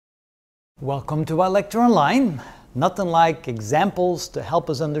Welcome to our lecture online. Nothing like examples to help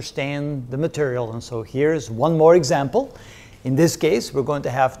us understand the material. And so here's one more example. In this case, we're going to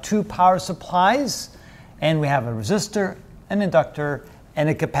have two power supplies, and we have a resistor, an inductor, and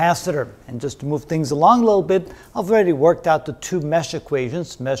a capacitor. And just to move things along a little bit, I've already worked out the two mesh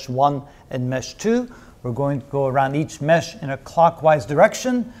equations, mesh 1 and mesh 2. We're going to go around each mesh in a clockwise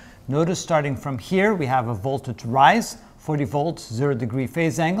direction. Notice starting from here, we have a voltage rise, 40 volts, 0-degree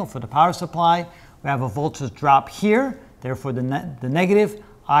phase angle for the power supply. We have a voltage drop here, therefore the negative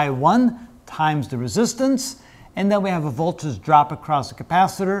I1 times the resistance. And then we have a voltage drop across the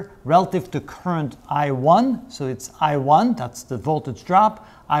capacitor relative to current I1. So it's I1, that's the voltage drop.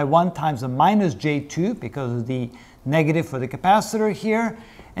 I1 times a minus J2 because of the negative for the capacitor here.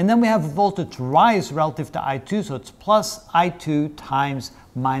 And then we have a voltage rise relative to I2, so it's plus I2 times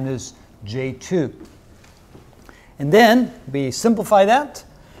minus J2. And then we simplify that.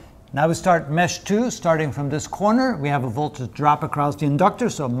 Now we start mesh 2, starting from this corner. We have a voltage drop across the inductor,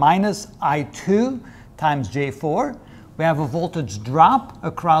 so minus I2 times J4. We have a voltage drop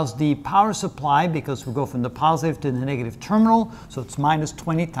across the power supply because we go from the positive to the negative terminal, so it's minus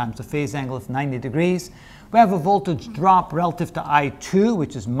 20 times the phase angle of 90 degrees. We have a voltage drop relative to I2,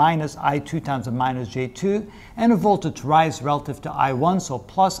 which is minus I2 times the minus J2, and a voltage rise relative to I1, so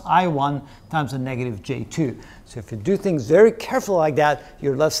plus I1 times the negative J2. So if you do things very carefully like that,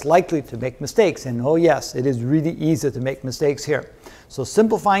 you're less likely to make mistakes. And oh yes, it is really easy to make mistakes here. So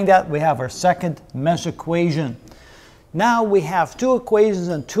simplifying that, we have our second mesh equation. Now we have two equations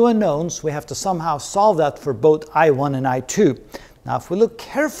and two unknowns. We have to somehow solve that for both I1 and I2. Now if we look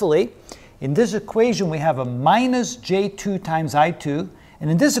carefully, in this equation we have a minus J2 times I2,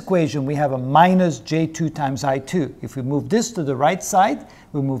 and in this equation we have a minus J2 times I2. If we move this to the right side,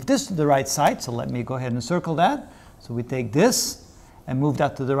 we move this to the right side, so let me go ahead and circle that. So we take this and move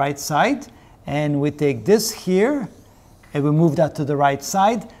that to the right side, and we take this here and we move that to the right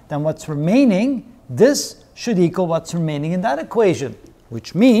side. Then what's remaining, this should equal what's remaining in that equation,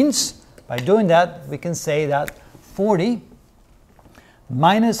 which means by doing that we can say that 40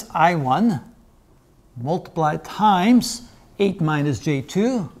 minus I1 multiplied times 8 minus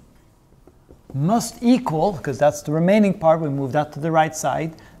J2 must equal, because that's the remaining part, we move that to the right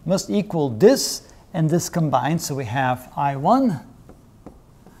side, must equal this and this combined. So we have I1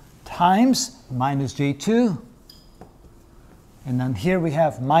 times minus J2, and then here we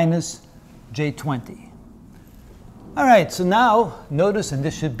have minus J20. All right, so now notice, and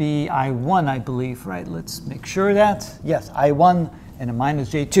this should be I1, I believe, right? Let's make sure that, yes, I1 and a minus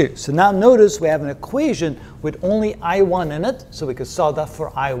J2. So now notice we have an equation with only I1 in it, so we could solve that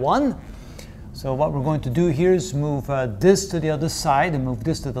for I1. So what we're going to do here is move this to the other side and move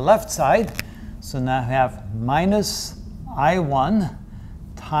this to the left side. So now we have minus I1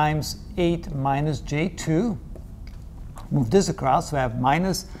 times 8 minus J2. Move this across, so we have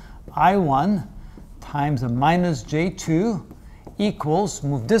minus I1 times a minus J2 equals,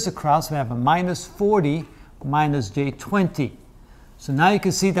 move this across, we have a minus 40 minus J20. So now you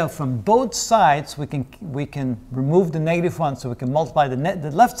can see that from both sides we can remove the negative 1, so we can multiply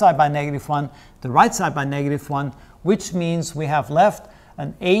the left side by negative 1, the right side by negative 1, which means we have left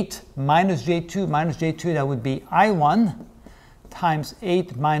an 8 minus J2, that would be I1 times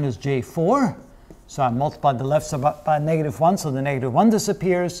 8 minus J4. So I multiply the left side by negative 1, so the negative 1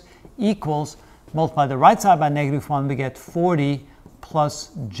 disappears, equals, multiply the right side by negative 1, we get 40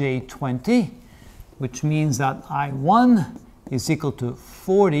 plus J20, which means that I1 is equal to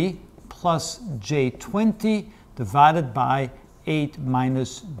 40 plus J20 divided by 8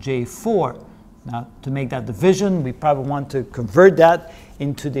 minus J4. Now, to make that division, we probably want to convert that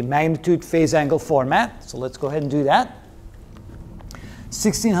into the magnitude phase angle format. So let's go ahead and do that.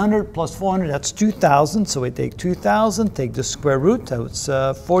 1600 plus 400, that's 2000. So we take 2000, take the square root, that's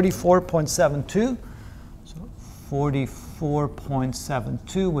 44.72. So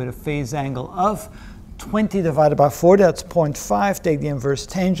 44.72 with a phase angle of 20 divided by 40, that's 0.5. Take the inverse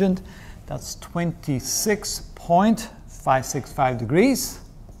tangent, that's 26.565 degrees.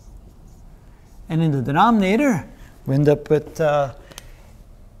 And in the denominator, we end up with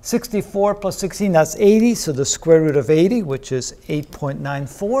 64 plus 16, that's 80. So the square root of 80, which is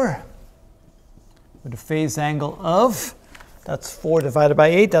 8.94, with a phase angle of, that's 4 divided by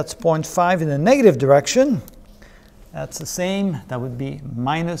 8, that's 0.5 in the negative direction. That's the same, that would be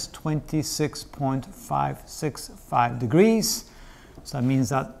minus 26.565 degrees. So that means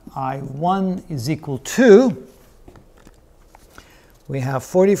that I1 is equal to, we have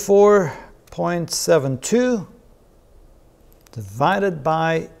 44.72 divided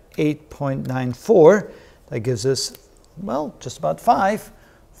by 8.94. That gives us, well, just about 5.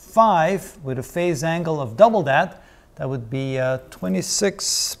 5 with a phase angle of double that. That would be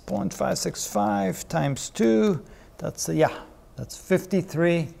 26.565 times 2. That's, that's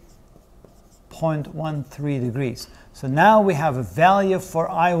 53.13 degrees. So now we have a value for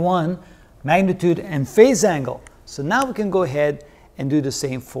I1, magnitude and phase angle. So now we can go ahead and do the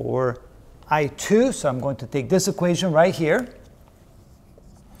same for I2. So I'm going to take this equation right here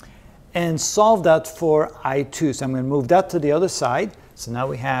and solve that for I2. So I'm going to move that to the other side. So now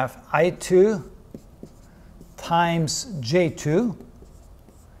we have I2 times J2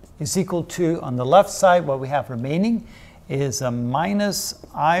 is equal to, on the left side, what we have remaining is a minus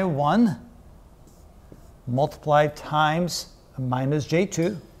I1 multiplied times a minus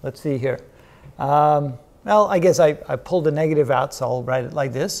J2. Let's see here. Well, I guess I pulled the negative out, so I'll write it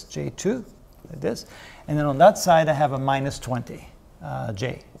like this, J2, like this. And then on that side, I have a minus 20,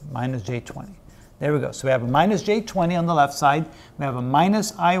 minus J20. There we go. So we have a minus J20 on the left side. We have a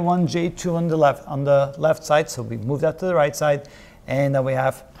minus I1 J2 on the left side. So we move that to the right side. And then we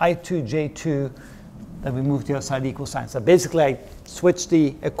have I2 J2 that we move to the other side equal sign. So basically, I switched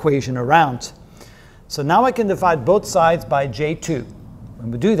the equation around. So now I can divide both sides by J2.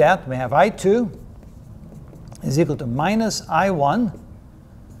 When we do that, we have I2 is equal to minus I1.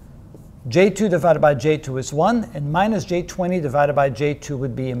 J2 divided by J2 is 1. And minus J20 divided by J2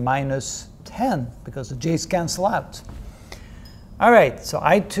 would be a minus 10 because the J's cancel out. All right, so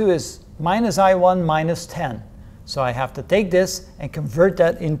I2 is minus I1 minus 10. So I have to take this and convert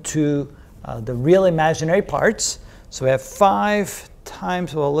that into the real imaginary parts. So we have 5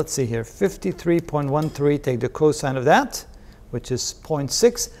 times, well, let's see here, 53.13, take the cosine of that, which is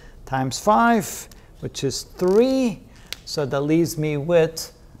 0.6, times 5, which is 3. So that leaves me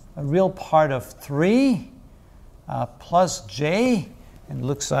with a real part of 3 plus J. And it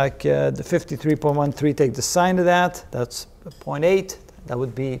looks like the 53.13, take the sine of that, that's 0.8, that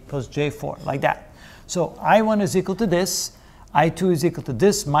would be plus J4, like that. So I1 is equal to this, I2 is equal to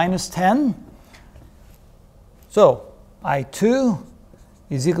this, minus 10. So I2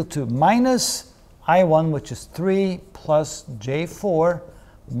 is equal to minus I1, which is 3, plus J4,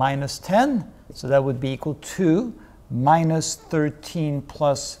 minus 10. So that would be equal to minus 13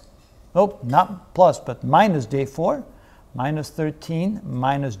 plus, nope, not plus, but minus J4. Minus 13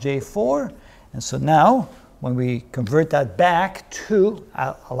 minus J4. And so now, when we convert that back to,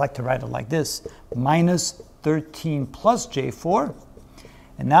 I like to write it like this, minus 13 plus J4.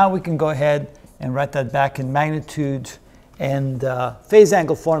 And now we can go ahead and write that back in magnitude and phase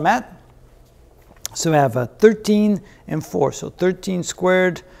angle format. So we have 13 and 4. So 13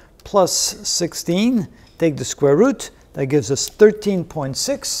 squared plus 16. Take the square root. That gives us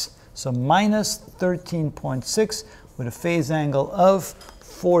 13.6. So minus 13.6. with a phase angle of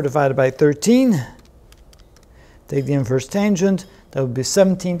 4 divided by 13. Take the inverse tangent, that would be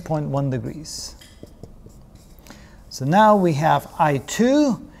 17.1 degrees. So now we have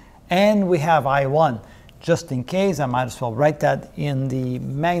I2 and we have I1. Just in case, I might as well write that in the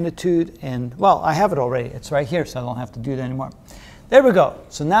magnitude and, well, I have it already. It's right here, so I don't have to do that anymore. There we go.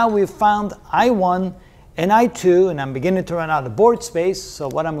 So now we've found I1 and I2, and I'm beginning to run out of board space. So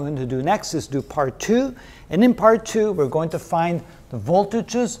what I'm going to do next is do part 2. And in part 2, we're going to find the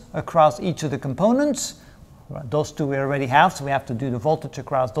voltages across each of the components. Those two we already have, so we have to do the voltage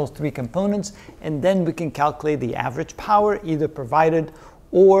across those 3 components. And then we can calculate the average power, either provided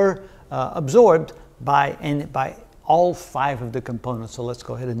or absorbed by all 5 of the components. So let's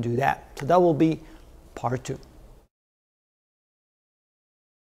go ahead and do that. So that will be part 2.